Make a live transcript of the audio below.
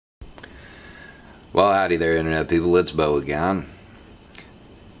Well, howdy there, Internet people. It's Bo again.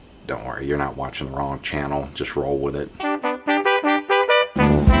 Don't worry, you're not watching the wrong channel. Just roll with it.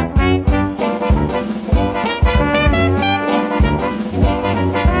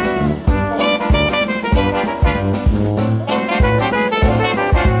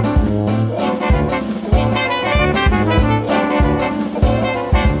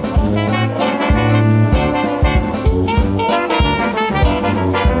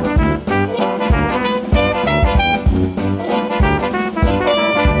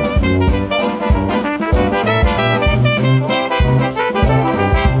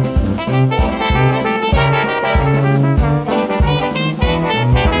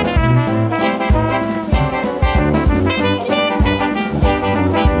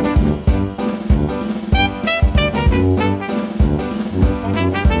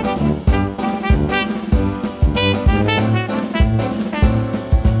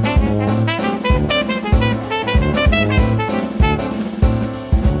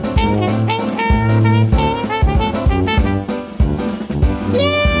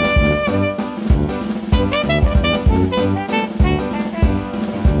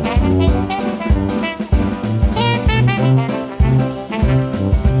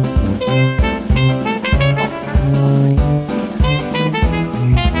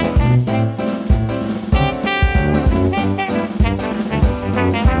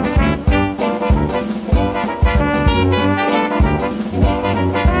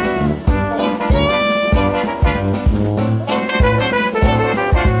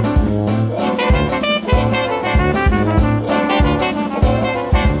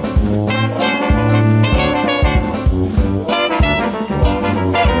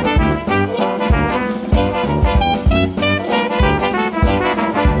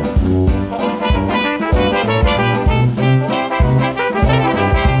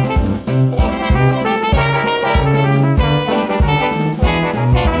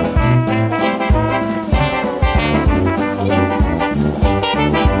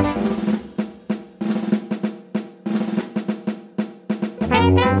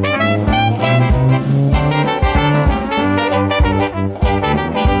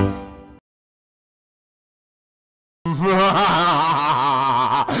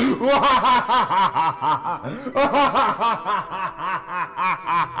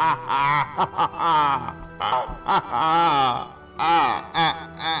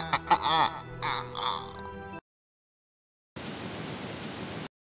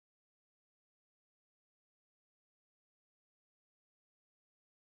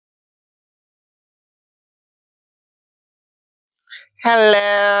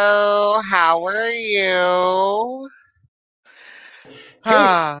 Hello, how are you? Hey,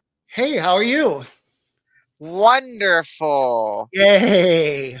 Ah, hey, how are you? wonderful.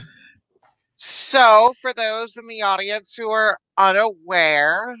 Yay. So, for those in the audience who are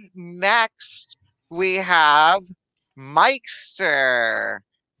unaware, next we have Mikester.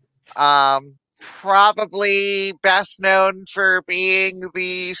 Probably best known for being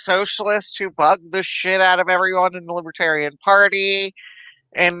the socialist who bugged the shit out of everyone in the Libertarian Party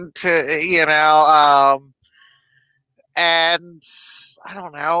and and I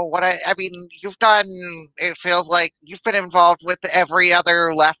don't know what I mean, you've done, it feels like you've been involved with every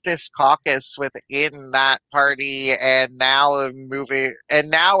other leftist caucus within that party and now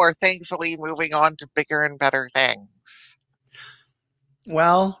are thankfully moving on to bigger and better things.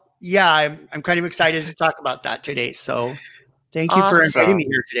 Well, yeah, I'm kind of excited to talk about that today. So thank you for inviting me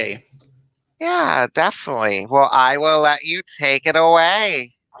Awesome. here today. Yeah, definitely. Well, I will let you take it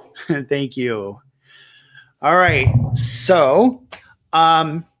away. Thank you. All right.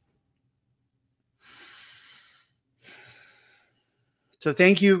 Um, so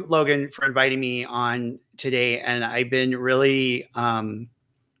thank you, Logan, for inviting me on today. And I've been really,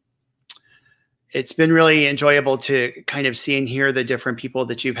 it's been really enjoyable to kind of see and hear the different people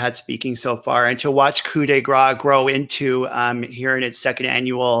that you've had speaking so far and to watch Coup de Gras grow into here in its second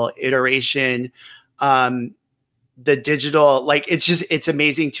annual iteration. The digital, like, it's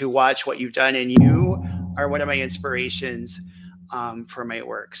amazing to watch what you've done, and you are one of my inspirations for my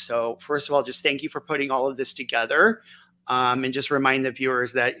work. So first of all, just thank you for putting all of this together, and just remind the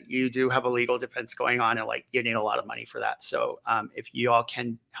viewers that you do have a legal defense going on, and like you need a lot of money for that. So if you all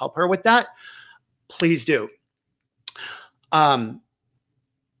can help her with that, please do. My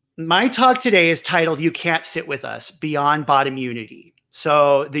talk today is titled "You Can't Sit With Us: Beyond Bottom Unity."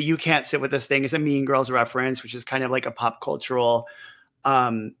 So the "You Can't Sit With Us" thing is a Mean Girls reference, which is kind of like a pop cultural,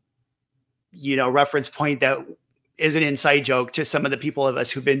 reference point that is an inside joke to some of the people of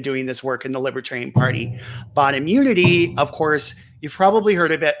us who've been doing this work in the Libertarian Party. Bottom unity, of course, you've probably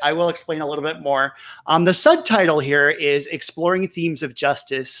heard of it. I will explain a little bit more. The subtitle here is Exploring Themes of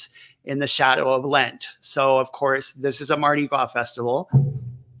Justice in the Shadow of Lent. So, of course, this is a Mardi Gras festival,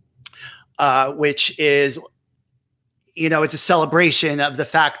 which is, it's a celebration of the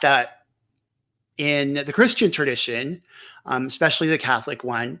fact that in the Christian tradition, especially the Catholic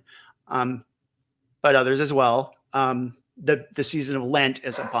one, but others as well, the season of Lent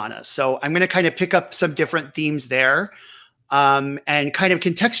is upon us. So I'm going to kind of pick up some different themes there, and kind of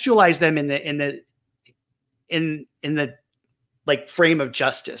contextualize them in the like frame of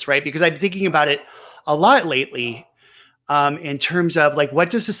justice, right? Because I'm thinking about it a lot lately, in terms of like, what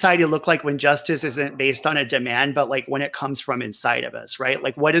does society look like when justice isn't based on a demand, but like when it comes from inside of us, right?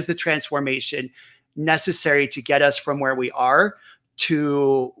 Like, what is the transformation necessary to get us from where we are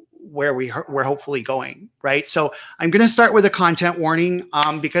to where we're hopefully going, right? So I'm going to start with a content warning,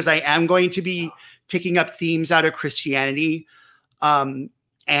 because I am going to be picking up themes out of Christianity.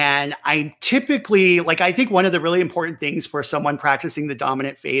 And I typically, like, I think one of the really important things for someone practicing the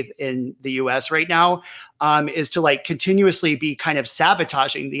dominant faith in the US right now, is to like continuously be kind of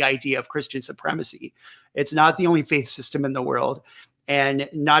sabotaging the idea of Christian supremacy. It's not the only faith system in the world. And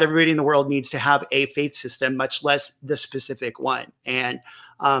not everybody in the world needs to have a faith system, much less the specific one. And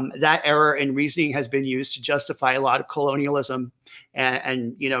that error in reasoning has been used to justify a lot of colonialism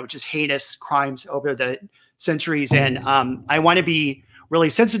and just heinous crimes over the centuries. And I want to be really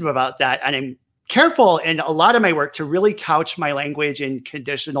sensitive about that. And I'm careful in a lot of my work to really couch my language in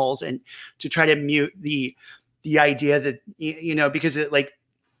conditionals and to try to mute the idea that, because it like,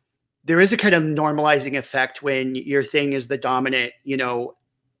 there is a kind of normalizing effect when your thing is the dominant,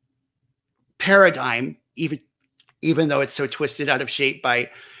 paradigm, even though it's so twisted out of shape by,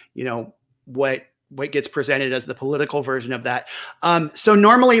 what gets presented as the political version of that. So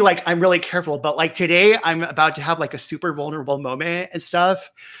normally, like, I'm really careful, but like today I'm about to have like a super vulnerable moment and stuff.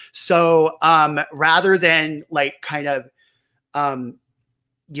 So rather than like kind of,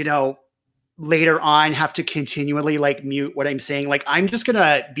 later on have to continually like mute what I'm saying, like I'm just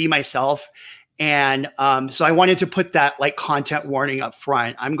gonna be myself. And so I wanted to put that like content warning up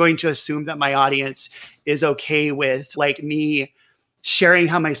front. I'm going to assume that my audience is okay with like me sharing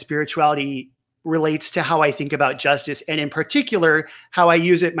how my spirituality relates to how I think about justice, and in particular, how I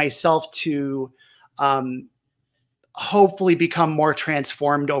use it myself to hopefully become more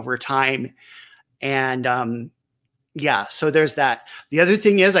transformed over time. And yeah, so there's that. The other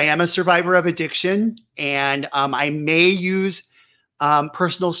thing is I am a survivor of addiction, and I may use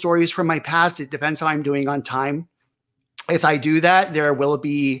personal stories from my past. It depends how I'm doing on time. If I do that, there will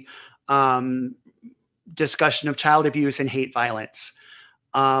be discussion of child abuse and hate violence.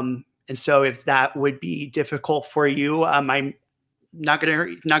 And so if that would be difficult for you, I'm not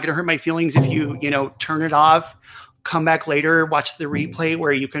gonna hurt my feelings if you turn it off, come back later, watch the replay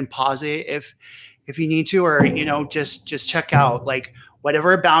where you can pause it if you need to, or just check out like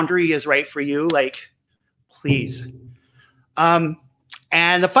whatever boundary is right for you, like please.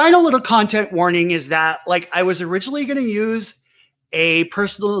 And the final little content warning is that like I was originally going to use a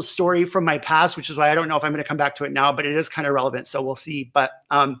personal story from my past, which is why I don't know if I'm going to come back to it now, but it is kind of relevant, so we'll see. But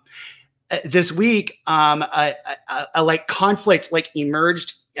this week, a like conflict like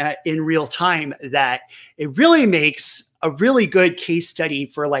emerged in real time that it really makes a really good case study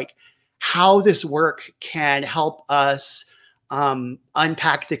for like how this work can help us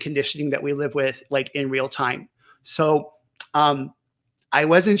unpack the conditioning that we live with like in real time. So I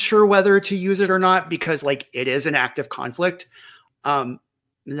wasn't sure whether to use it or not because like it is an active conflict.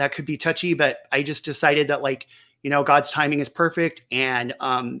 That could be touchy, but I just decided that like, God's timing is perfect. And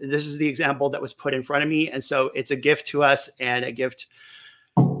this is the example that was put in front of me. And so it's a gift to us and a gift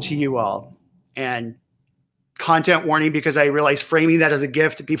to you all. And content warning, because I realized framing that as a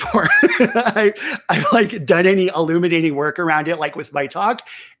gift before I've like done any illuminating work around it, like with my talk,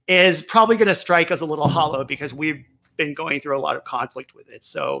 is probably going to strike us a little hollow because we've been going through a lot of conflict with it.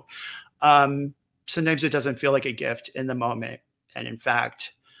 So sometimes it doesn't feel like a gift in the moment. And in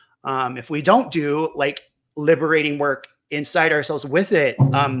fact, if we don't do like liberating work inside ourselves with it,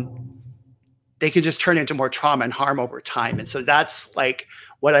 they can just turn into more trauma and harm over time. And so that's like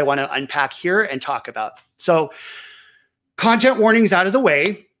what I want to unpack here and talk about. So content warnings out of the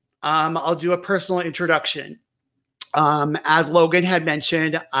way. I'll do a personal introduction. As Logan had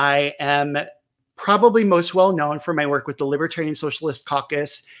mentioned, I am probably most well known for my work with the Libertarian Socialist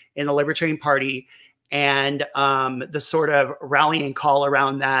Caucus in the Libertarian Party and the sort of rallying call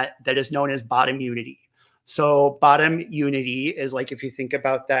around that is known as bottom unity. So bottom unity is like, if you think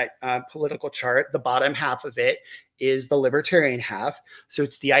about that political chart, the bottom half of it is the libertarian half. So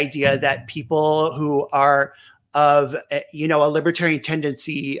it's the idea that people who are of, you know, a libertarian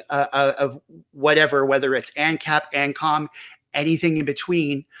tendency of whatever, whether it's ANCAP, ANCOM, anything in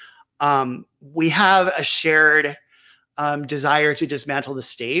between, we have a shared desire to dismantle the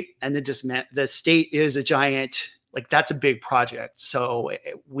state, and the state is a giant, like that's a big project. So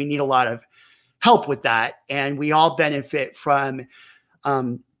we need a lot of help with that, and we all benefit from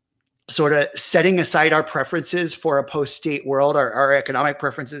sort of setting aside our preferences for a post-state world, our economic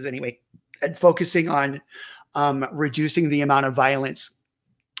preferences anyway, and focusing on reducing the amount of violence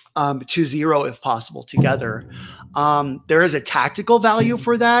to zero if possible together. There is a tactical value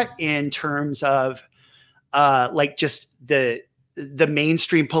for that in terms of like just the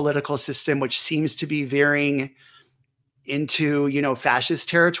mainstream political system, which seems to be veering into, you know, fascist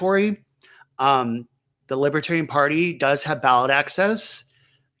territory. The Libertarian Party does have ballot access.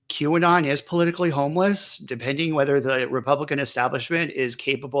 QAnon is politically homeless, depending whether the Republican establishment is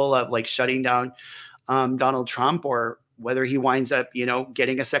capable of like shutting down Donald Trump, or whether he winds up, you know,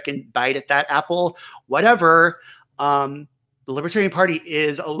 getting a second bite at that apple, whatever. The Libertarian Party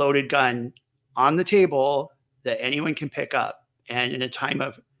is a loaded gun on the table that anyone can pick up. And in a time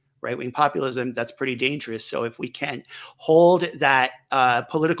of right-wing populism, that's pretty dangerous. So if we can hold that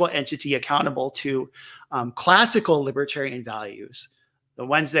political entity accountable to classical libertarian values, the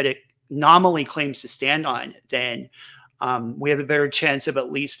ones that it nominally claims to stand on, then we have a better chance of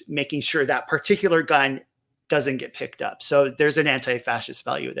at least making sure that particular gun doesn't get picked up. So there's an anti-fascist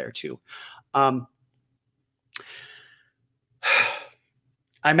value there too. I'm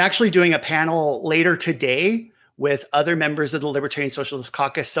actually doing a panel later today with other members of the Libertarian Socialist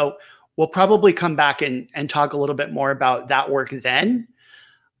Caucus. So we'll probably come back and talk a little bit more about that work then.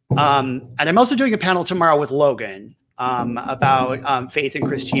 And I'm also doing a panel tomorrow with Logan about faith and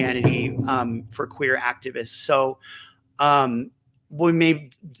Christianity for queer activists. So we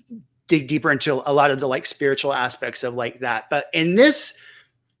may dig deeper into a lot of the like spiritual aspects of like that. But in this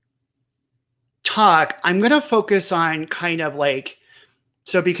talk, I'm going to focus on kind of like,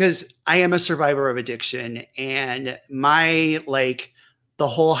 so because I am a survivor of addiction, and my like the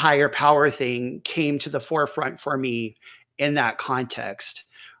whole higher power thing came to the forefront for me in that context,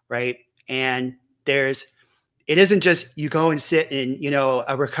 right? And it isn't just you go and sit in, you know,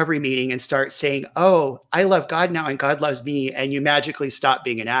 a recovery meeting and start saying, oh, I love God now and God loves me, and you magically stop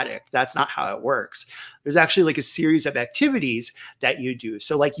being an addict. That's not how it works. There's actually like a series of activities that you do.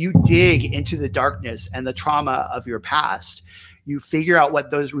 So like you dig into the darkness and the trauma of your past. You figure out what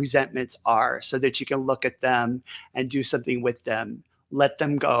those resentments are so that you can look at them and do something with them, let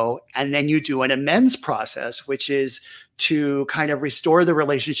them go. And then you do an amends process, which is to kind of restore the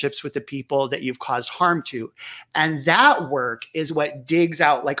relationships with the people that you've caused harm to. And that work is what digs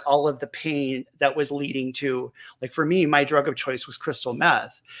out like all of the pain that was leading to, like for me, my drug of choice was crystal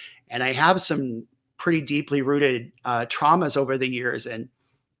meth. And I have some pretty deeply rooted traumas over the years. And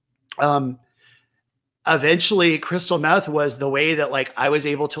eventually crystal meth was the way that like I was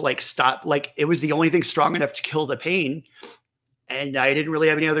able to like stop, like it was the only thing strong enough to kill the pain. And I didn't really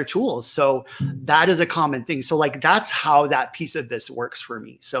have any other tools. So that is a common thing. So like, that's how that piece of this works for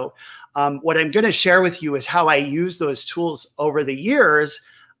me. So what I'm going to share with you is how I use those tools over the years.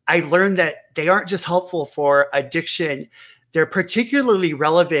 I've learned that they aren't just helpful for addiction. They're particularly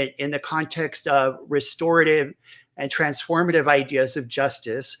relevant in the context of restorative and transformative ideas of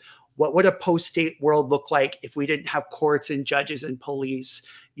justice. What would a post-state world look like if we didn't have courts and judges and police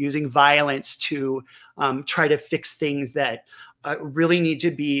using violence to try to fix things that really need to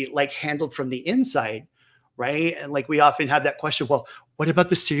be like handled from the inside, right? And like we often have that question, well, what about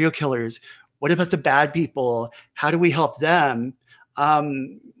the serial killers? What about the bad people? How do we help them?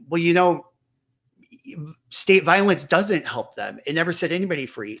 Well, you know, state violence doesn't help them. It never set anybody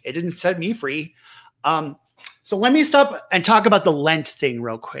free. It didn't set me free. So let me stop and talk about the Lent thing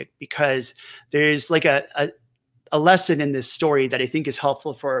real quick, because there's like a lesson in this story that I think is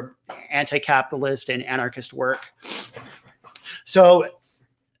helpful for anti-capitalist and anarchist work. So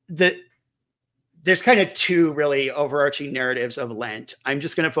there's kind of two really overarching narratives of Lent. I'm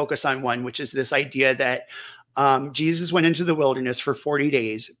just going to focus on one, which is this idea that Jesus went into the wilderness for 40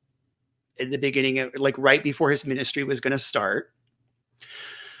 days in the beginning, of, like right before his ministry was going to start.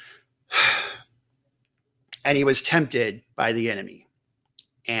 And he was tempted by the enemy.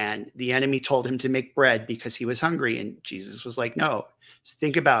 And the enemy told him to make bread because he was hungry. And Jesus was like, no. So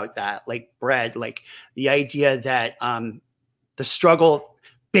think about that, like bread, like the idea that the struggle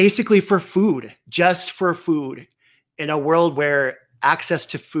basically for food, just for food, in a world where access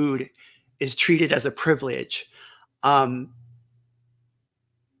to food is treated as a privilege.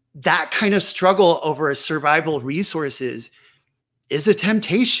 that kind of struggle over survival resources is a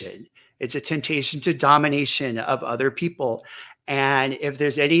temptation. It's a temptation to domination of other people. And if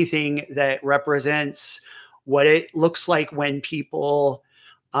there's anything that represents what it looks like when people,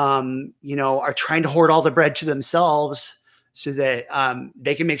 are trying to hoard all the bread to themselves so that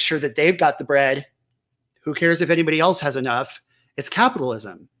they can make sure that they've got the bread, who cares if anybody else has enough? It's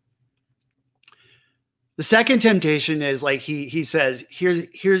capitalism. The second temptation is like he says,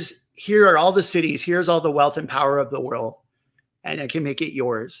 here are all the cities, here's all the wealth and power of the world, and I can make it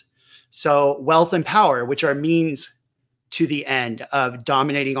yours. So wealth and power, which are means to the end of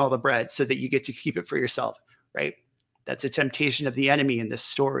dominating all the bread so that you get to keep it for yourself, right? That's a temptation of the enemy in this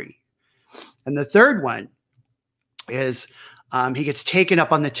story. And the third one is he gets taken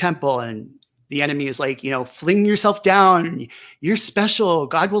up on the temple, and the enemy is like, fling yourself down. You're special.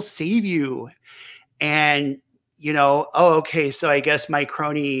 God will save you. And, okay, so I guess my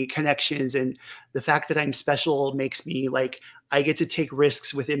crony connections and the fact that I'm special makes me like, I get to take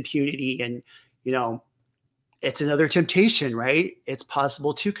risks with impunity. And, it's another temptation, right? It's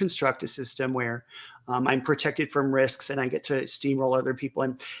possible to construct a system where I'm protected from risks and I get to steamroll other people.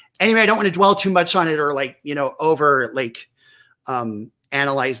 And anyway, I don't want to dwell too much on it or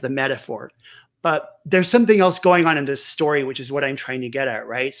analyze the metaphor. But there's something else going on in this story, which is what I'm trying to get at,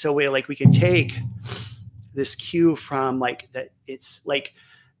 right? So we can take this cue from that. It's like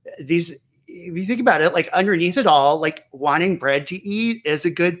these, if you think about it, like underneath it all, like wanting bread to eat is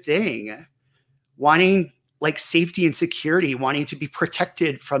a good thing. Wanting like safety and security, wanting to be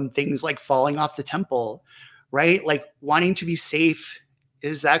protected from things like falling off the temple, right? Like wanting to be safe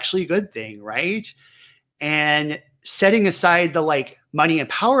is actually a good thing, right? And setting aside the like money and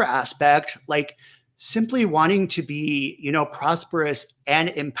power aspect, like simply wanting to be, prosperous and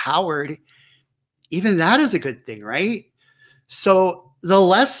empowered, even that is a good thing, right? So the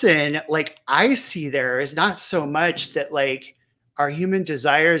lesson like I see there is not so much that like our human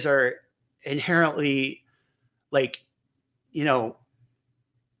desires are inherently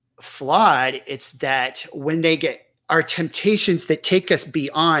flawed. It's that when they get our temptations that take us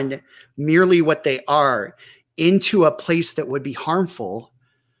beyond merely what they are into a place that would be harmful,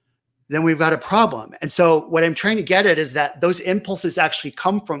 then we've got a problem. And so what I'm trying to get at is that those impulses actually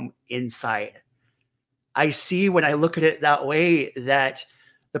come from inside. I see when I look at it that way, that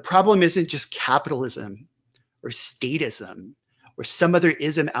the problem isn't just capitalism or statism or some other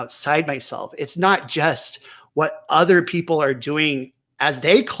ism outside myself. It's not just what other people are doing as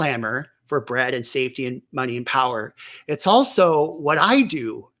they clamor for bread and safety and money and power. It's also what I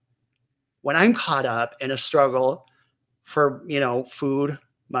do when I'm caught up in a struggle for, food,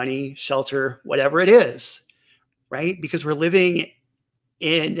 money, shelter, whatever it is, right? Because we're living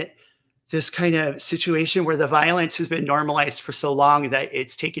in this kind of situation where the violence has been normalized for so long that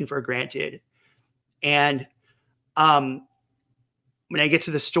it's taken for granted. And when I get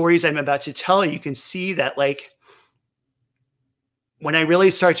to the stories I'm about to tell, you can see that like when I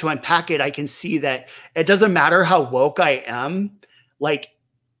really start to unpack it, I can see that it doesn't matter how woke I am, like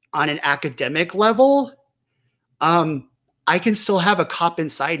on an academic level, I can still have a cop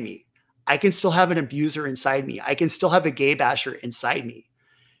inside me. I can still have an abuser inside me. I can still have a gay basher inside me.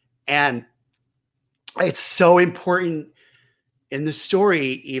 And it's so important in the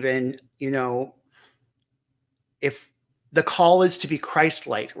story, even, if the call is to be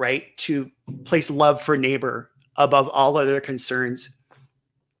Christ-like, right? To place love for neighbor above all other concerns,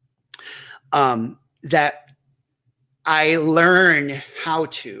 that I learn how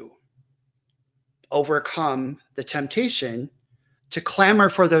to overcome the temptation to clamor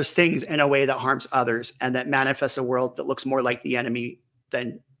for those things in a way that harms others and that manifests a world that looks more like the enemy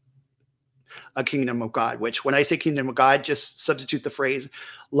than a kingdom of God, which when I say kingdom of God, just substitute the phrase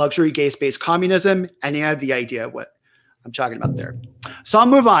luxury gay-based communism, and you have the idea of what I'm talking about there. So I'll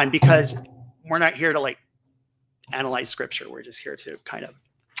move on because we're not here to like analyze scripture. We're just here to kind of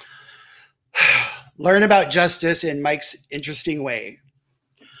learn about justice in Mike's interesting way.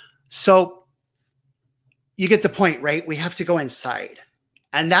 So you get the point, right? We have to go inside.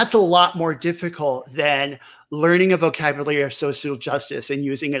 And that's a lot more difficult than learning a vocabulary of social justice and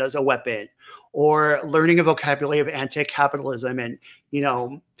using it as a weapon, or learning a vocabulary of anti-capitalism and,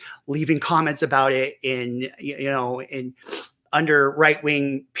 leaving comments about it in under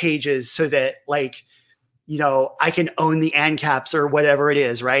right-wing pages so that like, I can own the ANCAPs or whatever it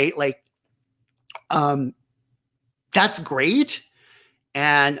is, right? Like, that's great.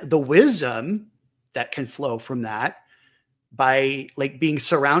 And the wisdom that can flow from that by like being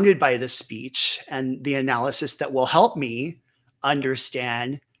surrounded by the speech and the analysis that will help me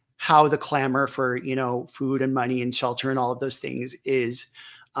understand how the clamor for, food and money and shelter and all of those things is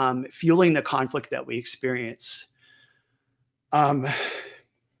fueling the conflict that we experience. I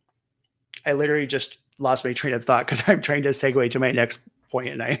literally just lost my train of thought because I'm trying to segue to my next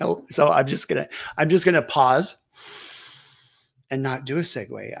point, and so I'm just gonna pause and not do a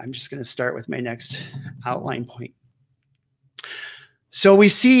segue. I'm just gonna start with my next outline point. So we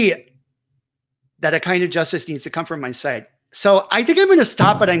see that a kind of justice needs to come from my side. So I think I'm going to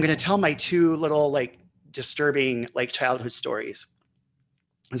stop, but I'm going to tell my two little like disturbing like childhood stories,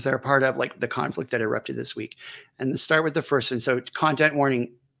 as they're part of like the conflict that erupted this week. And let's start with the first one. So content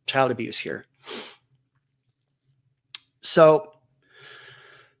warning, child abuse here. So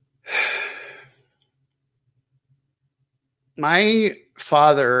my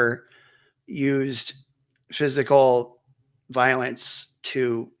father used physical violence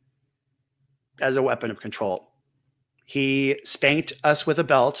as a weapon of control. He spanked us with a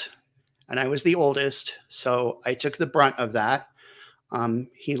belt, and I was the oldest, so I took the brunt of that.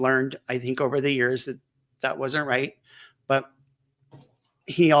 He learned, I think, over the years that that wasn't right, but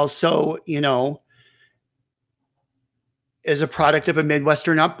he also, you know, is a product of a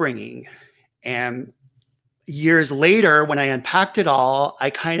Midwestern upbringing. And years later, when I unpacked it all, I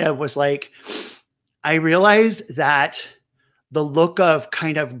kind of was like, I realized that the look of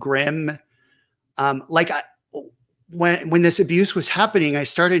kind of grim, when this abuse was happening, I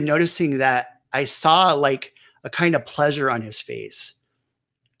started noticing that I saw like a kind of pleasure on his face.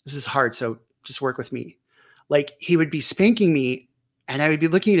 This is hard, so just work with me. Like he would be spanking me and I would be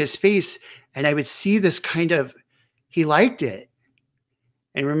looking at his face and I would see this kind of, he liked it.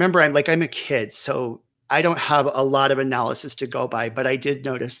 And remember, I'm a kid, so I don't have a lot of analysis to go by, but I did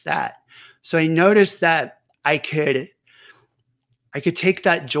notice that. So I noticed that I could take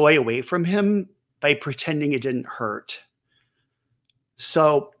that joy away from him by pretending it didn't hurt.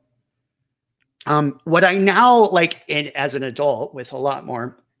 So what I now like as an adult with a lot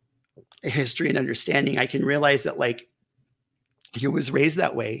more history and understanding, I can realize that like he was raised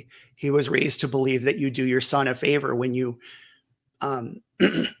that way. He was raised to believe that you do your son a favor when you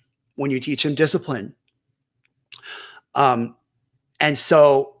when you teach him discipline. And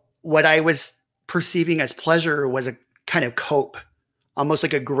so what I was perceiving as pleasure was a kind of cope, almost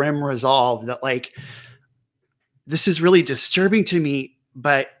like a grim resolve that like, this is really disturbing to me,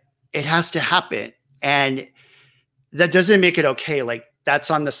 but it has to happen. And that doesn't make it okay. Like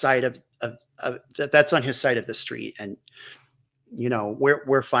that's on the side of that's on his side of the street. And, you know,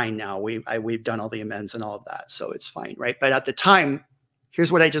 we're fine now. We've done all the amends and all of that. So it's fine. Right. But at the time,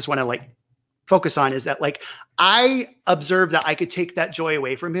 here's what I just want to like focus on is that like, I observed that I could take that joy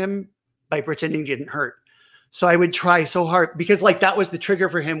away from him by pretending it didn't hurt. So I would try so hard because like that was the trigger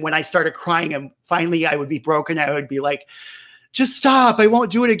for him when I started crying and finally I would be broken. I would be like, just stop. I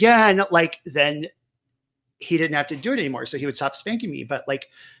won't do it again. Like then he didn't have to do it anymore. So he would stop spanking me. But like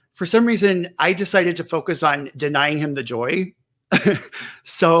for some reason I decided to focus on denying him the joy.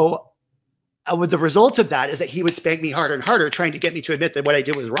 So with the result of that is that he would spank me harder and harder, trying to get me to admit that what I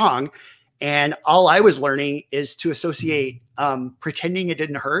did was wrong. And all I was learning is to associate pretending it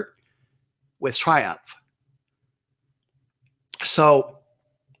didn't hurt with triumph. So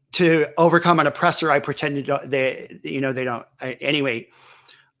to overcome an oppressor, I pretended they don't. Anyway,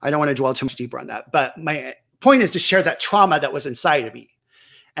 I don't want to dwell too much deeper on that. But my point is to share that trauma that was inside of me.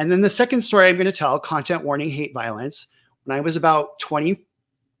 And then the second story I'm going to tell, content warning, hate violence, when I was about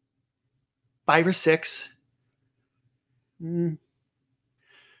 25 or 6, I'm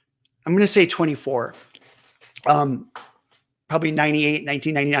going to say 24, probably 98,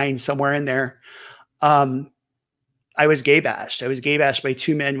 1999, somewhere in there. I was gay bashed. I was gay bashed by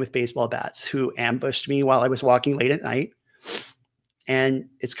two men with baseball bats who ambushed me while I was walking late at night. And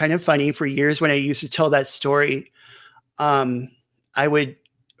it's kind of funny, for years when I used to tell that story, I would,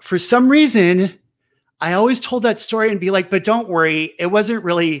 for some reason, I always told that story and be like, but don't worry, it wasn't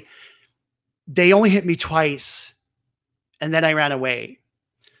really, they only hit me twice and then I ran away.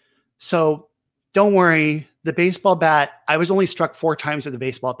 So don't worry, the baseball bat, I was only struck 4 times with a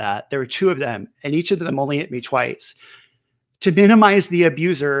baseball bat. There were 2 of them, and each of them only hit me twice. To minimize the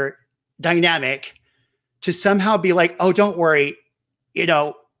abuser dynamic, to somehow be like, oh, don't worry, you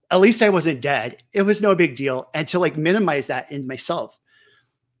know, at least I wasn't dead. It was no big deal. And to like minimize that in myself.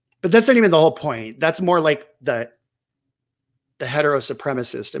 But that's not even the whole point. That's more like the hetero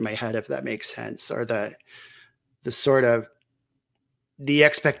supremacist in my head, if that makes sense, or the sort of the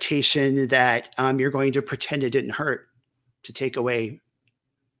expectation that you're going to pretend it didn't hurt to take away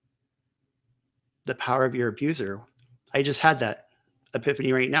the power of your abuser. I just had that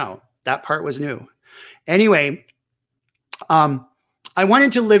epiphany right now. That part was new. Anyway, I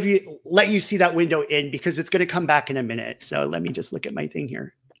wanted to let you see that window in because it's going to come back in a minute. So let me just look at my thing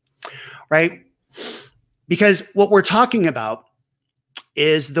here. right? Because what we're talking about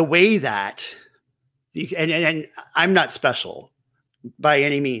is the way that, and I'm not special by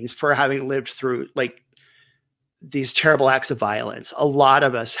any means for having lived through like these terrible acts of violence. A lot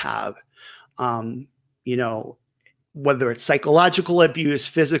of us have, you know, whether it's psychological abuse,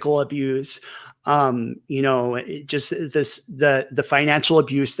 physical abuse, you know, just the financial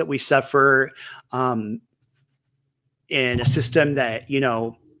abuse that we suffer in a system that, you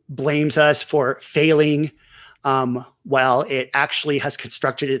know, blames us for failing while it actually has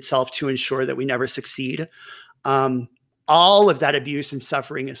constructed itself to ensure that we never succeed. All of that abuse and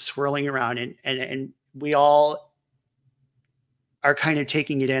suffering is swirling around, and we all are kind of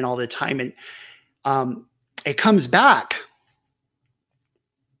taking it in all the time. And it comes back.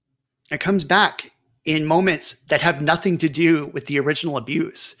 It comes back in moments that have nothing to do with the original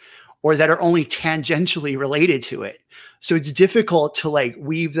abuse or that are only tangentially related to it. So it's difficult to like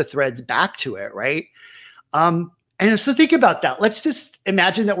weave the threads back to it, right? And so think about that. Let's just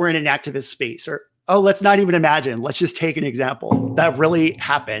imagine that we're in an activist space, or, oh, let's not even imagine. Let's just take an example that really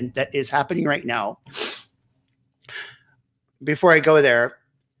happened, that is happening right now. Before I go there,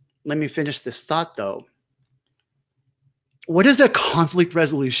 let me finish this thought though. What is a conflict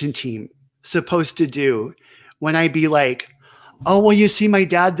resolution team supposed to do when I be like, oh, well, you see, my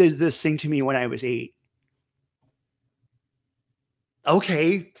dad did this thing to me when I was 8.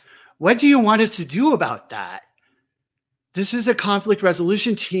 Okay, what do you want us to do about that? This is a conflict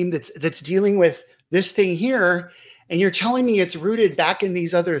resolution team that's dealing with this thing here, and you're telling me it's rooted back in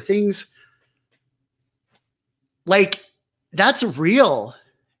these other things. Like, that's real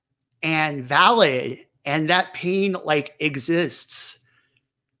and valid, and that pain like exists.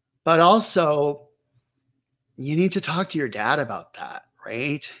 But also, you need to talk to your dad about that,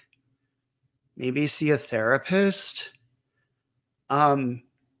 right? Maybe see a therapist.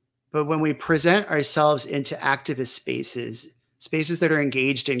 But when we present ourselves into activist spaces that are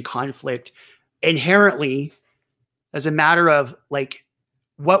engaged in conflict, inherently, as a matter of like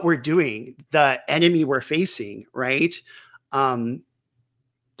what we're doing, the enemy we're facing, right?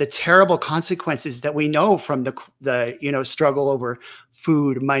 The terrible consequences that we know from the you know, struggle over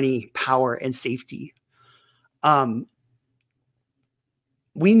food, money, power, and safety.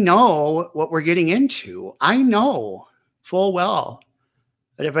 We know what we're getting into. I know full well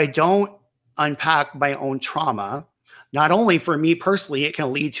that if I don't unpack my own trauma, not only for me personally, it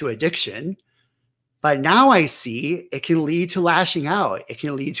can lead to addiction, but now I see it can lead to lashing out. It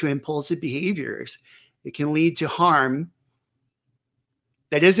can lead to impulsive behaviors. It can lead to harm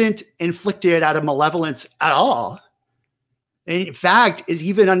that isn't inflicted out of malevolence at all. And in fact, is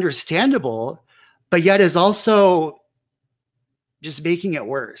even understandable, but yet is also just making it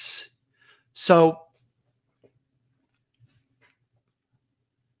worse. So,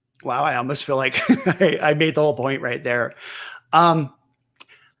 wow, I almost feel like I made the whole point right there.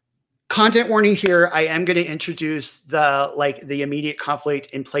 Content warning here. I am going to introduce the immediate conflict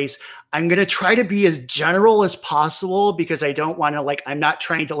in place. I'm going to try to be as general as possible because I don't want to I'm not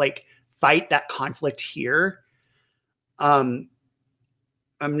trying to fight that conflict here. I'm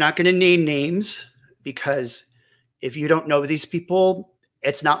not going to name names because if you don't know these people,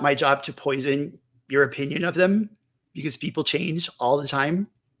 it's not my job to poison your opinion of them because people change all the time.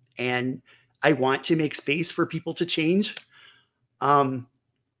 And I want to make space for people to change.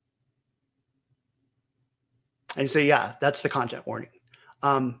 And so, yeah, that's the content warning.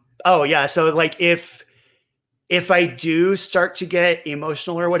 Oh yeah. So if I do start to get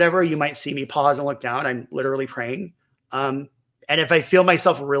emotional or whatever, you might see me pause and look down. I'm literally praying. And if I feel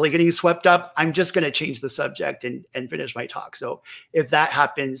myself really getting swept up, I'm just going to change the subject and finish my talk. So if that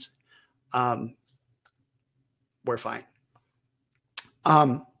happens, we're fine.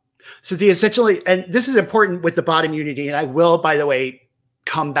 So the essentially, and this is important with the bottom unity, and I will, by the way,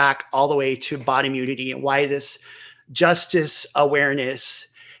 come back all the way to bottom unity and why this justice awareness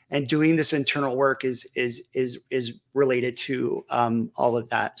and doing this internal work is related to all of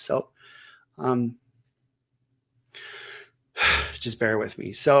that. So just bear with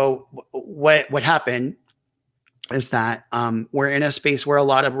me. So what happened is that we're in a space where a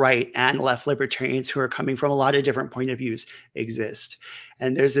lot of right and left libertarians who are coming from a lot of different point of views exist.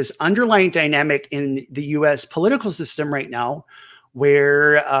 And there's this underlying dynamic in the US political system right now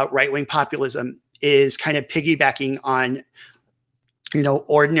where right-wing populism is kind of piggybacking on,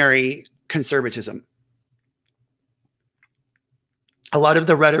 ordinary conservatism. A lot of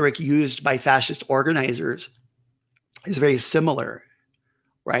the rhetoric used by fascist organizers is very similar,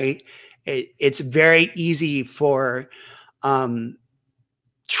 right? It's very easy for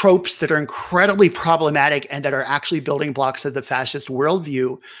tropes that are incredibly problematic and that are actually building blocks of the fascist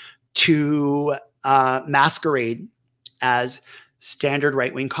worldview to masquerade as standard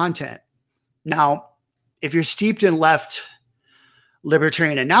right-wing content. Now, if you're steeped in left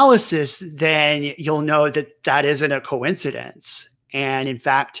libertarian analysis, then you'll know that that isn't a coincidence. And in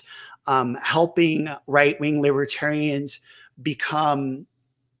fact, helping right-wing libertarians become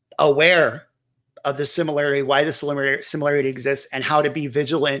aware of the similarity, why the similarity exists, and how to be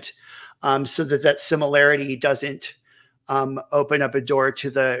vigilant so that that similarity doesn't open up a door to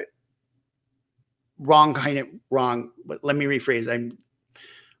the wrong kind of wrong. Let me rephrase.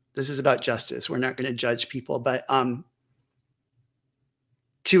 This is about justice. We're not going to judge people, but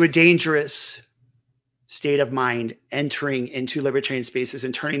to a dangerous state of mind entering into libertarian spaces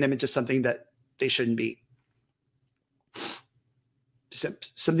and turning them into something that they shouldn't be.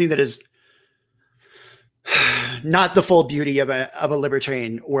 Something that is not the full beauty of a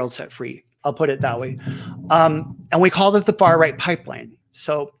libertarian world set free. I'll put it that way. And we call it the far right pipeline.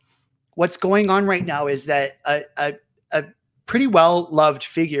 So what's going on right now is that a pretty well loved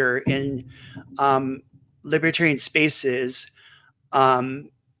figure in libertarian spaces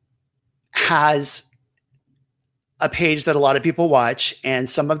has a page that a lot of people watch, and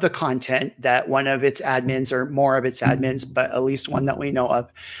some of the content that one of its admins, or more of its admins, but at least one that we know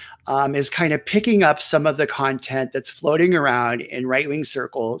of, is kind of picking up some of the content that's floating around in right-wing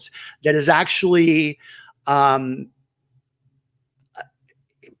circles that is actually,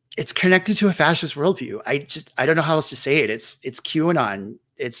 it's connected to a fascist worldview. I don't know how else to say it. It's QAnon.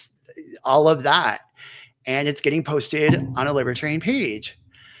 It's all of that. And it's getting posted on a libertarian page.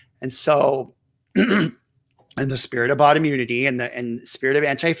 And so in the spirit of bot immunity and the spirit of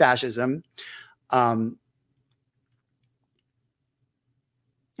anti-fascism,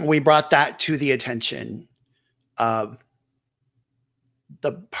 we brought that to the attention of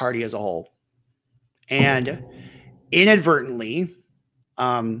the party as a whole. And inadvertently,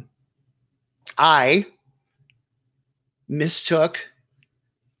 I mistook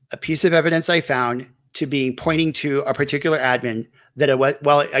a piece of evidence I found to be pointing to a particular admin that it was,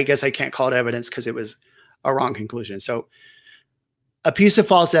 well, I guess I can't call it evidence because it was a wrong conclusion. So a piece of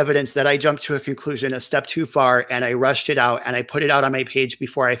false evidence that I jumped to a conclusion a step too far, and I rushed it out and I put it out on my page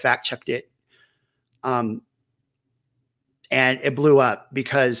before I fact checked it. And it blew up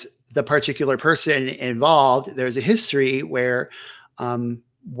because the particular person involved, there's a history where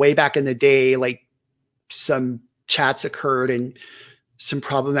way back in the day, like some chats occurred and some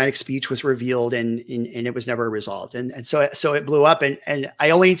problematic speech was revealed, and it was never resolved. And so it blew up. And I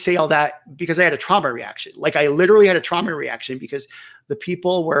only say all that because I had a trauma reaction. Like I literally had a trauma reaction because the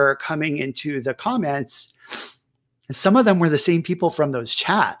people were coming into the comments, and some of them were the same people from those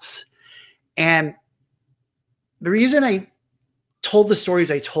chats. And the reason I told the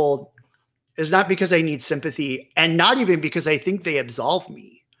stories I told is not because I need sympathy, and not even because I think they absolve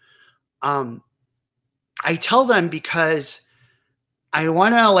me. I tell them because I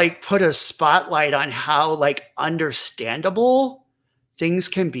want to like put a spotlight on how like understandable things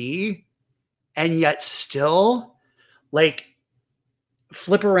can be, and yet still like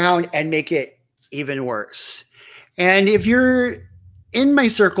flip around and make it even worse. And if you're in my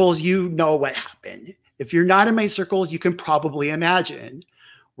circles, you know what happened. If you're not in my circles, you can probably imagine,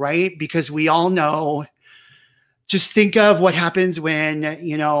 right? Because we all know, just think of what happens when,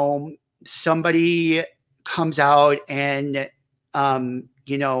 you know, somebody comes out and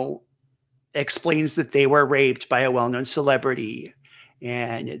you know, explains that they were raped by a well-known celebrity,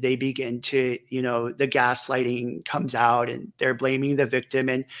 and they begin to, you know, the gaslighting comes out and they're blaming the victim,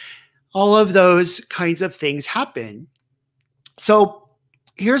 and all of those kinds of things happen. So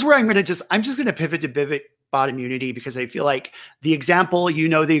here's where I'm just going to pivot to bot immunity, because I feel like the example, you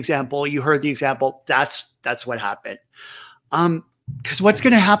know, the example, you heard the example, that's what happened. Because what's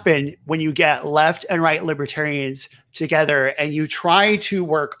going to happen when you get left and right libertarians together and you try to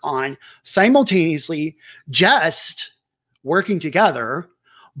work on simultaneously just working together,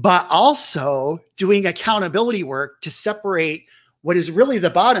 but also doing accountability work to separate what is really the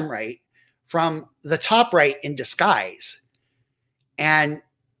bottom right from the top right in disguise. And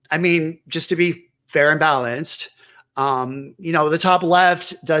I mean, just to be fair and balanced, you know, the top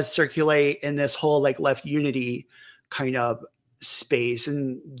left does circulate in this whole like left unity kind of space,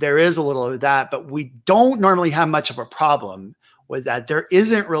 and there is a little of that, but we don't normally have much of a problem with that. There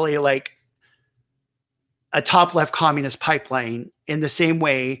isn't really like a top left communist pipeline in the same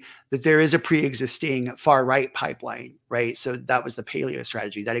way that there is a pre-existing far right pipeline, right? So that was the paleo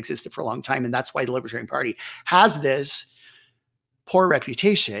strategy that existed for a long time, and that's why the Libertarian Party has this poor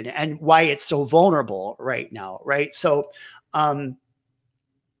reputation and why it's so vulnerable right now, right? So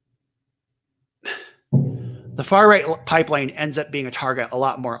the the far right pipeline ends up being a target a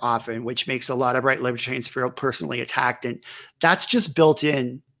lot more often, which makes a lot of right libertarians feel personally attacked. And that's just built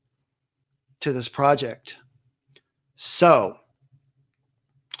in to this project. So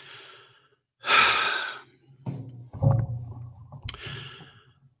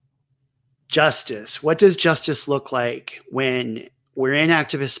justice. What does justice look like when we're in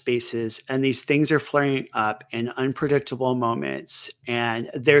activist spaces and these things are flaring up in unpredictable moments? And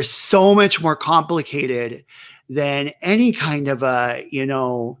they're so much more complicated than any kind of a,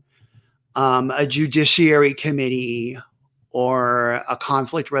 a judiciary committee or a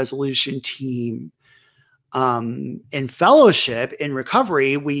conflict resolution team. In fellowship, in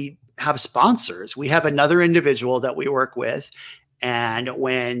recovery, we have sponsors. We have another individual that we work with. And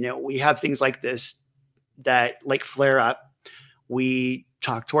when we have things like this that like flare up, we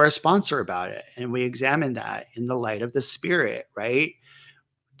talk to our sponsor about it and we examine that in the light of the Spirit, right?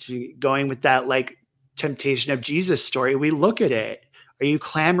 Going with that like temptation of Jesus story, we look at it. Are you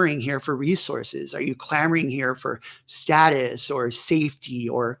clamoring here for resources? Are you clamoring here for status or safety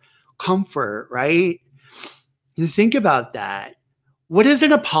or comfort, right? You think about that. What is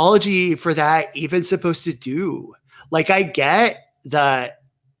an apology for that even supposed to do? Like, I get the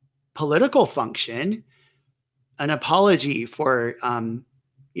political function, an apology for,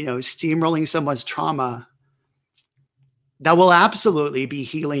 steamrolling someone's trauma. That will absolutely be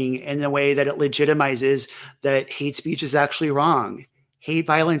healing in the way that it legitimizes that hate speech is actually wrong. Hate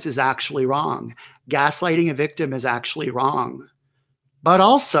violence is actually wrong. Gaslighting a victim is actually wrong. But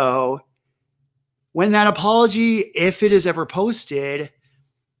also, when that apology, if it is ever posted,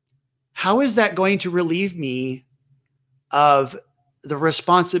 how is that going to relieve me of the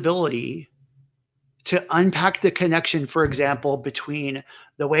responsibility to unpack the connection, for example, between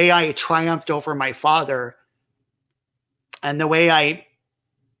the way I triumphed over my father and the way I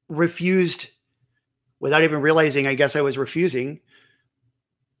refused, without even realizing, I guess I was refusing,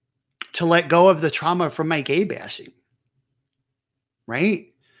 to let go of the trauma from my gay bashing, right?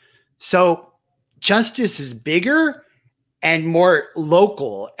 So justice is bigger and more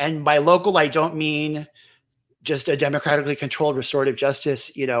local. And by local, I don't mean just a democratically controlled restorative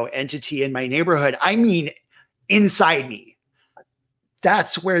justice, entity in my neighborhood. I mean, inside me.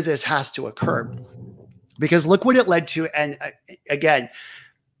 That's where this has to occur. Because look what it led to. And again,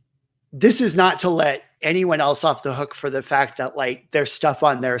 this is not to let anyone else off the hook for the fact that like there's stuff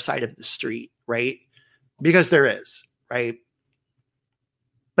on their side of the street, right? Because there is, right?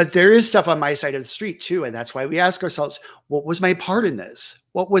 But there is stuff on my side of the street too. And that's why we ask ourselves, what was my part in this?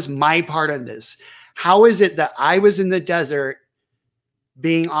 What was my part in this? How is it that I was in the desert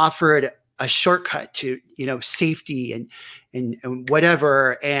being offered a shortcut to, safety and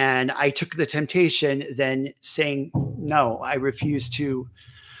whatever, and I took the temptation, then saying, no, I refuse to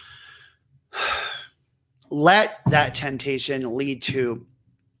let that temptation lead to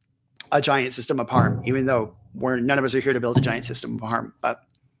a giant system of harm, even though none of us are here to build a giant system of harm. But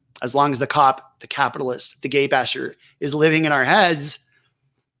as long as the cop, the capitalist, the gay basher is living in our heads,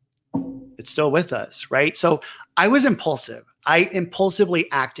 it's still with us, right? So I was impulsive. I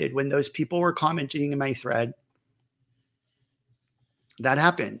impulsively acted when those people were commenting in my thread. That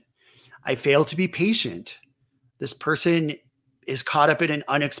happened. I failed to be patient. This person is caught up in an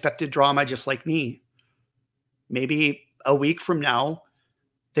unexpected drama just like me. Maybe a week from now,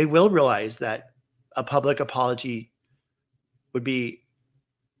 they will realize that a public apology would be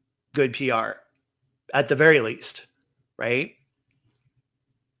good PR at the very least, right?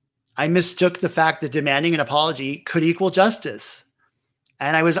 I mistook the fact that demanding an apology could equal justice.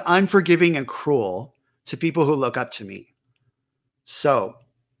 And I was unforgiving and cruel to people who look up to me. So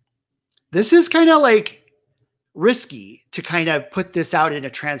this is kind of like risky to kind of put this out in a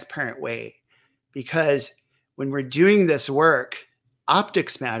transparent way, because when we're doing this work,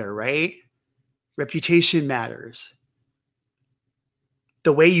 optics matter, right? Reputation matters.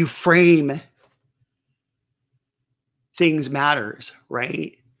 The way you frame things matters,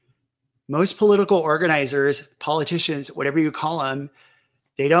 right? Most political organizers, politicians, whatever you call them,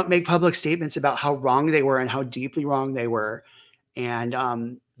 they don't make public statements about how wrong they were and how deeply wrong they were. And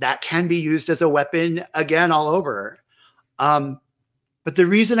that can be used as a weapon again all over. But the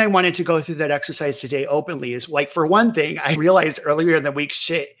reason I wanted to go through that exercise today openly is, like, for one thing, I realized earlier in the week,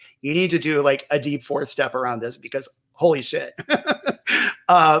 shit, you need to do like a deep fourth step around this, because holy shit.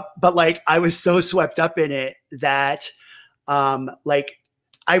 But like, I was so swept up in it that like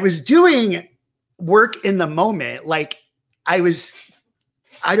I was doing work in the moment. Like I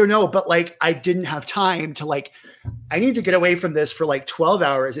don't know, but like I didn't have time to like, I need to get away from this for like 12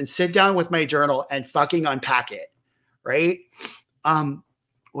 hours and sit down with my journal and fucking unpack it. Right.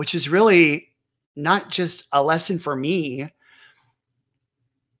 Which is really not just a lesson for me,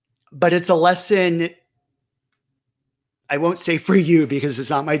 but it's a lesson, I won't say for you because it's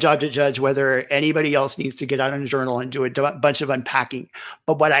not my job to judge whether anybody else needs to get out on a journal and do a bunch of unpacking.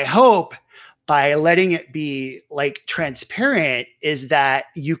 But what I hope by letting it be like transparent is that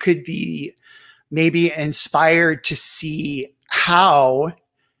you could be maybe inspired to see how,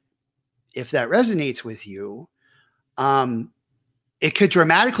 if that resonates with you, it could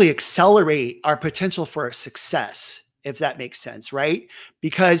dramatically accelerate our potential for success, if that makes sense, right?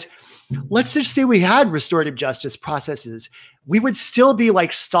 Because let's just say we had restorative justice processes, we would still be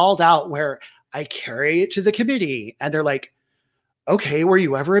like stalled out where I carry it to the committee and they're like, okay, were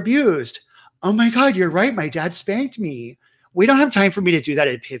you ever abused? Oh my God, you're right. My dad spanked me. We don't have time for me to do that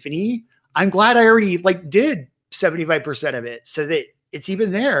at Epiphany. I'm glad I already like did 75% of it so that it's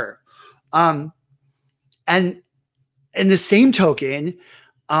even there. And in the same token,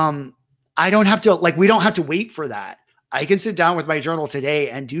 I don't have to we don't have to wait for that. I can sit down with my journal today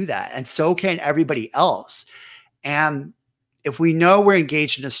and do that. And so can everybody else. And if we know we're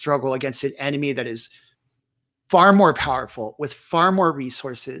engaged in a struggle against an enemy that is far more powerful, with far more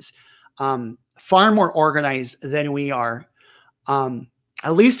resources, far more organized than we are,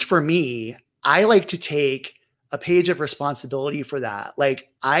 at least for me, I like to take a page of responsibility for that. Like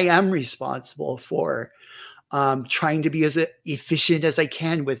I am responsible for trying to be as efficient as I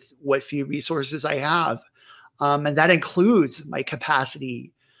can with what few resources I have. And that includes my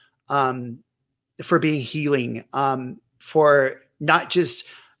capacity for being healing, for not just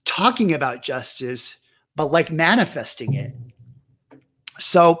talking about justice, but like manifesting it.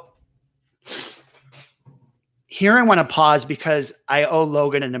 So here I want to pause because I owe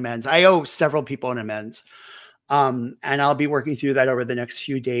Logan an amends. I owe several people an amends. And I'll be working through that over the next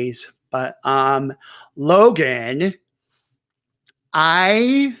few days. But Logan,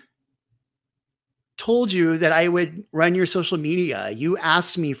 I told you that I would run your social media. You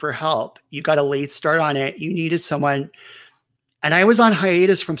asked me for help. You got a late start on it. You needed someone. And I was on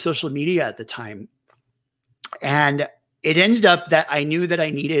hiatus from social media at the time. And it ended up that I knew that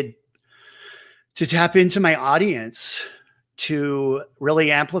I needed to tap into my audience to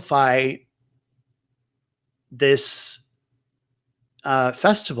really amplify this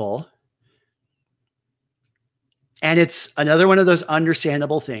festival. And it's another one of those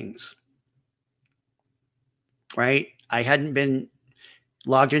understandable things, right? I hadn't been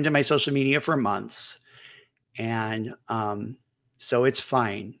logged into my social media for months. And so it's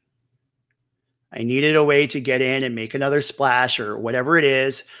fine. I needed a way to get in and make another splash or whatever it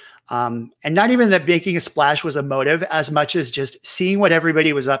is. And not even that making a splash was a motive as much as just seeing what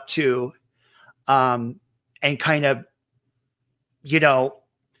everybody was up to, and kind of, you know,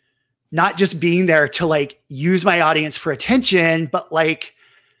 not just being there to like use my audience for attention, but like,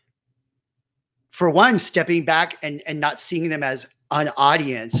 for one, stepping back and not seeing them as an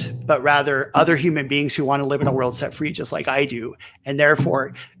audience, but rather other human beings who want to live in a world set free, just like I do. And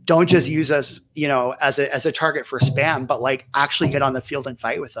therefore don't just use us, you know, as a target for spam, but like actually get on the field and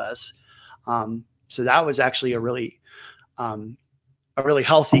fight with us. So that was actually a really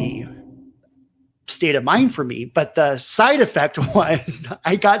healthy state of mind for me. But the side effect was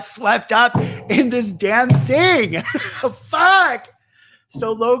I got swept up in this damn thing. Fuck.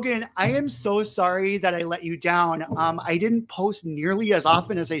 So Logan, I am so sorry that I let you down. I didn't post nearly as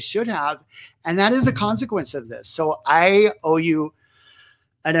often as I should have. And that is a consequence of this. So I owe you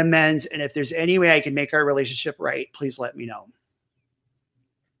an amends. And if there's any way I can make our relationship right, please let me know.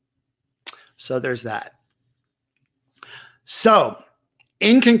 So there's that. So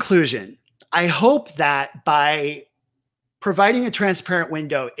in conclusion, I hope that by providing a transparent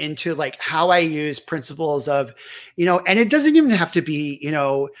window into like how I use principles of, you know, and it doesn't even have to be, you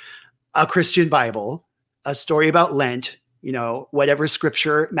know, a Christian Bible, a story about Lent, you know, whatever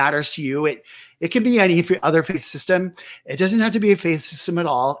scripture matters to you. It can be any other faith system. It doesn't have to be a faith system at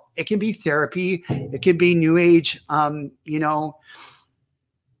all. It can be therapy. It can be new age, you know,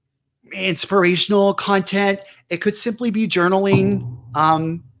 inspirational content. It could simply be journaling.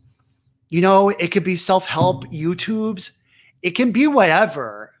 You know, it could be self-help YouTubes. It can be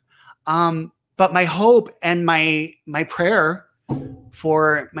whatever. But my hope and my prayer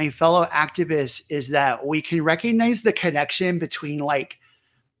for my fellow activists is that we can recognize the connection between like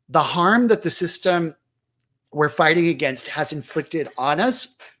the harm that the system we're fighting against has inflicted on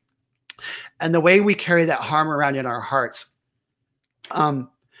us and the way we carry that harm around in our hearts.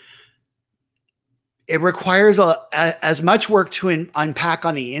 It requires as much work to unpack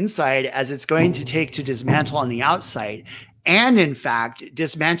on the inside as it's going to take to dismantle on the outside. And in fact,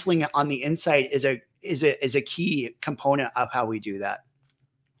 dismantling on the inside is a key component of how we do that.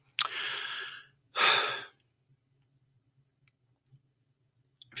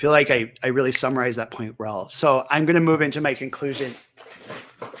 feel like I really summarized that point well. So I'm going to move into my conclusion.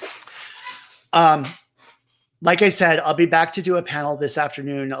 Like I said, I'll be back to do a panel this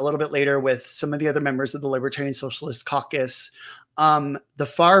afternoon, a little bit later, with some of the other members of the Libertarian Socialist Caucus. The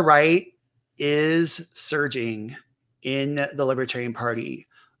far right is surging in the Libertarian Party.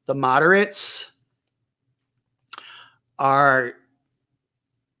 The moderates are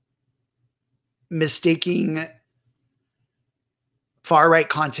mistaking far right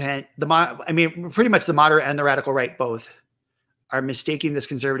content. Pretty much the moderate and the radical right both are mistaking this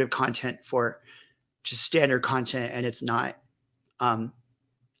conservative content for just standard content, and it's not. And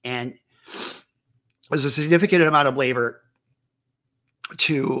there's a significant amount of labor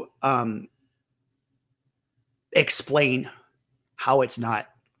to explain how it's not.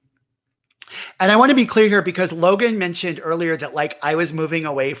 And I want to be clear here, because Logan mentioned earlier that like I was moving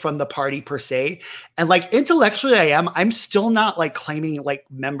away from the party per se, and like intellectually I'm still not like claiming like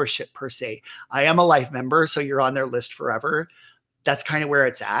membership per se. I am a life member, so you're on their list forever. That's kind of where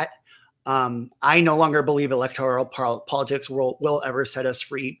it's at. I no longer believe electoral politics will ever set us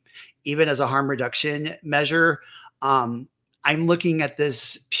free, even as a harm reduction measure. I'm looking at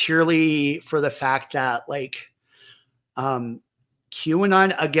this purely for the fact that like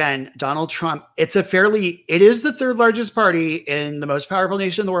QAnon, again, Donald Trump, it is the third largest party in the most powerful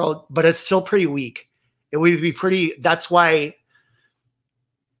nation in the world, but it's still pretty weak. It would be pretty, that's why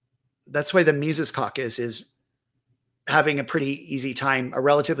the Mises Caucus is having a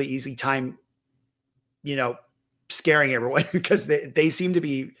relatively easy time, scaring everyone, because they seem to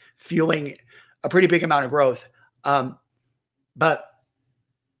be fueling a pretty big amount of growth. But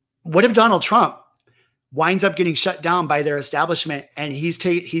what if Donald Trump winds up getting shut down by their establishment, and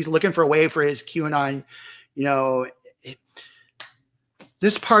he's looking for a way for his QAnon,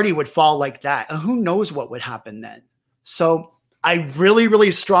 this party would fall like that. And who knows what would happen then? So I really,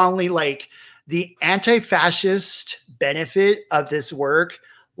 really strongly like the anti-fascist benefit of this work.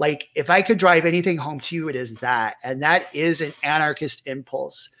 Like if I could drive anything home to you, it is that. And that is an anarchist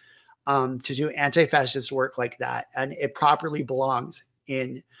impulse to do anti-fascist work like that. And it properly belongs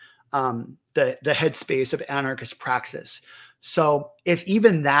in the headspace of anarchist praxis. So if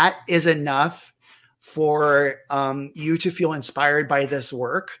even that is enough for you to feel inspired by this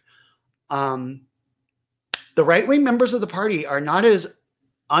work, the right-wing members of the party are not as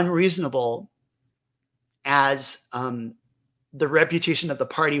unreasonable as the reputation of the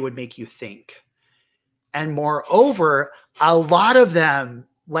party would make you think. And moreover, a lot of them,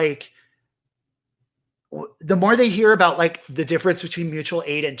 like, the more they hear about like the difference between mutual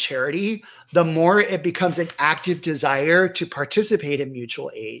aid and charity, the more it becomes an active desire to participate in mutual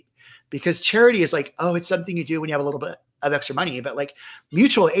aid. Because charity is like, oh, it's something you do when you have a little bit of extra money. But like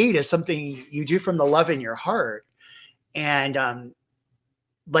mutual aid is something you do from the love in your heart. And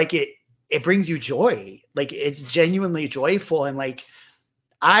like it brings you joy. Like it's genuinely joyful. And like,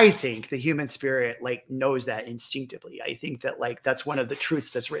 I think the human spirit like knows that instinctively. I think that like, that's one of the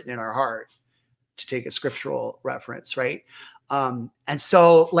truths that's written in our heart, to take a scriptural reference. Right. And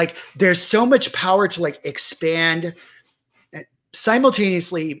so like, there's so much power to like expand,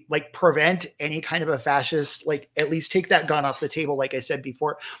 simultaneously, like prevent any kind of a fascist, like at least take that gun off the table, like I said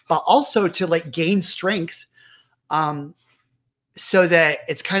before, but also to like gain strength. So that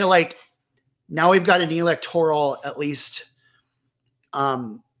it's kind of like, now we've got an electoral, at least,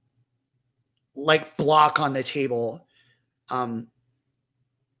 like block on the table,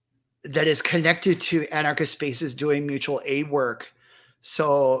 that is connected to anarchist spaces doing mutual aid work.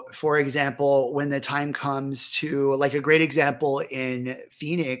 So for example, when the time comes to, like, a great example in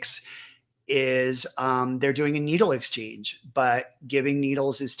Phoenix is they're doing a needle exchange, but giving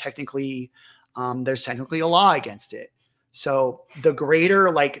needles is technically, there's technically a law against it. So the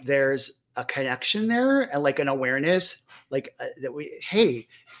greater, like, there's a connection there and like an awareness, like hey,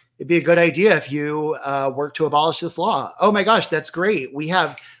 it'd be a good idea if you work to abolish this law. Oh my gosh, that's great. We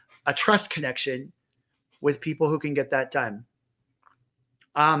have a trust connection with people who can get that done.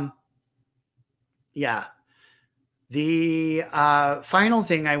 Yeah. The final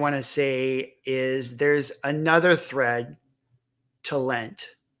thing I want to say is there's another thread to Lent.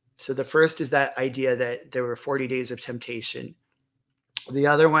 So the first is that idea that there were 40 days of temptation. The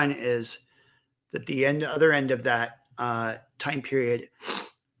other one is that the other end of that time period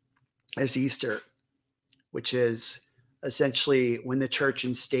is Easter, which is essentially when the church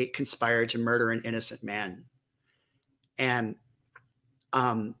and state conspired to murder an innocent man. And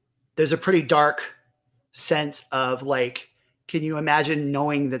there's a pretty dark sense of like, can you imagine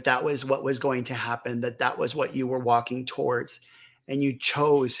knowing that that was what was going to happen, that that was what you were walking towards, and you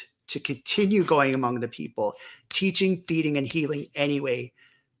chose to continue going among the people, teaching, feeding, and healing anyway,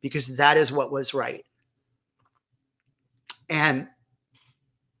 because that is what was right. And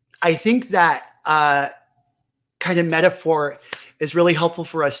I think that kind of metaphor is really helpful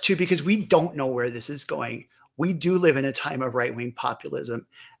for us too, because we don't know where this is going. We do live in a time of right-wing populism,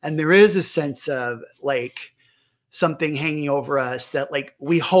 and there is a sense of like something hanging over us that like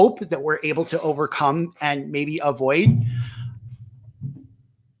we hope that we're able to overcome and maybe avoid,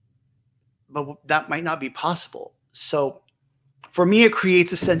 but that might not be possible. So for me, it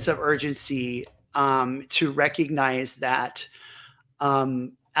creates a sense of urgency to recognize that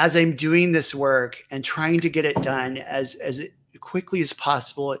as I'm doing this work and trying to get it done as quickly as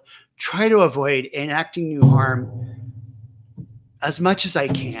possible, try to avoid enacting new harm as much as I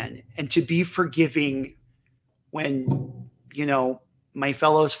can, and to be forgiving when, you know, my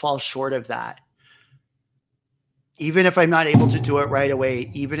fellows fall short of that. Even if I'm not able to do it right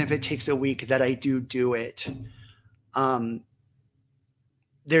away, even if it takes a week, that I do it.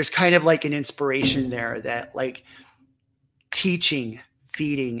 There's kind of like an inspiration there that like teaching,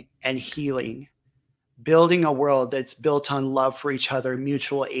 feeding, and healing, building a world that's built on love for each other,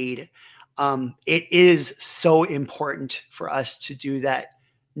 mutual aid. It is so important for us to do that,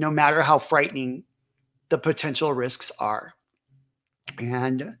 no matter how frightening the potential risks are.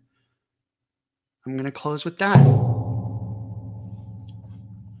 And I'm going to close with that.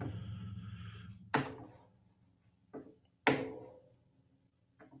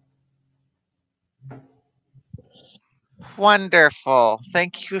 Wonderful.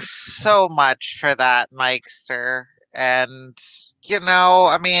 Thank you so much for that, Mikester. And, you know,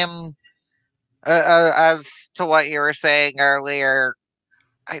 I mean, as to what you were saying earlier,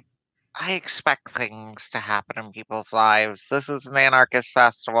 I expect things to happen in people's lives. This is an anarchist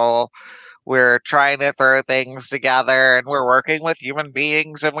festival. We're trying to throw things together, and we're working with human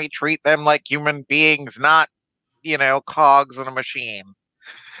beings, and we treat them like human beings, not, you know, cogs in a machine.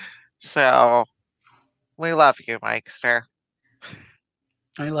 So, we love you, Mikester.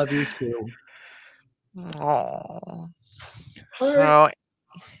 I love you too. Oh. All So, right.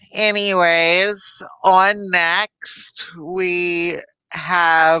 anyways, on next we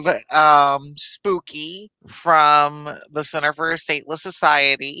have Spooky from the Center for a Stateless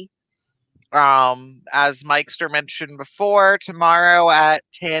Society. As Mikester mentioned before, tomorrow at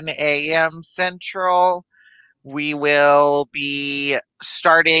 10 a.m. Central, we will be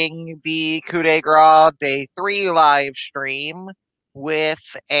starting the Coup de Gras Day 3 live stream with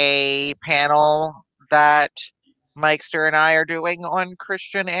a panel that Mikester and I are doing on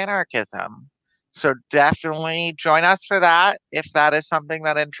Christian anarchism. So definitely join us for that if that is something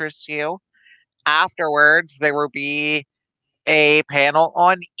that interests you. Afterwards, there will be a panel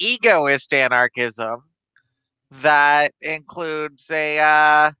on egoist anarchism that includes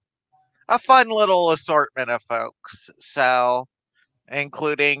a fun little assortment of folks. So,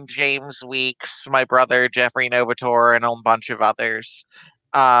 including James Weeks, my brother Jeffrey Novator, and a bunch of others.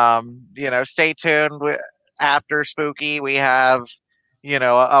 You know, stay tuned. After Spooky, we have, you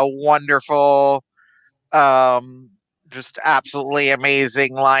know, a wonderful, just absolutely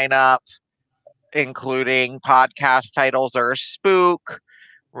amazing lineup, including podcast titles are Spook,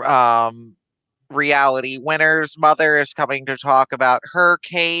 um, Reality Winner's mother is coming to talk about her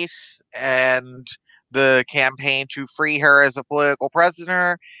case and the campaign to free her as a political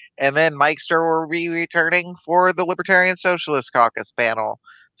prisoner. And then Mikester will be returning for the Libertarian Socialist Caucus panel.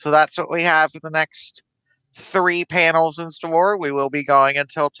 So that's what we have for the next 3 panels in store. We will be going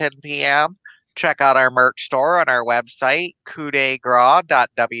until 10 p.m. Check out our merch store on our website,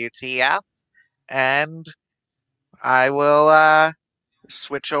 coupdegras.wtf. And I will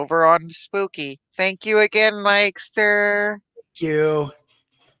switch over on to Spooky. Thank you again, Mikester. Thank you.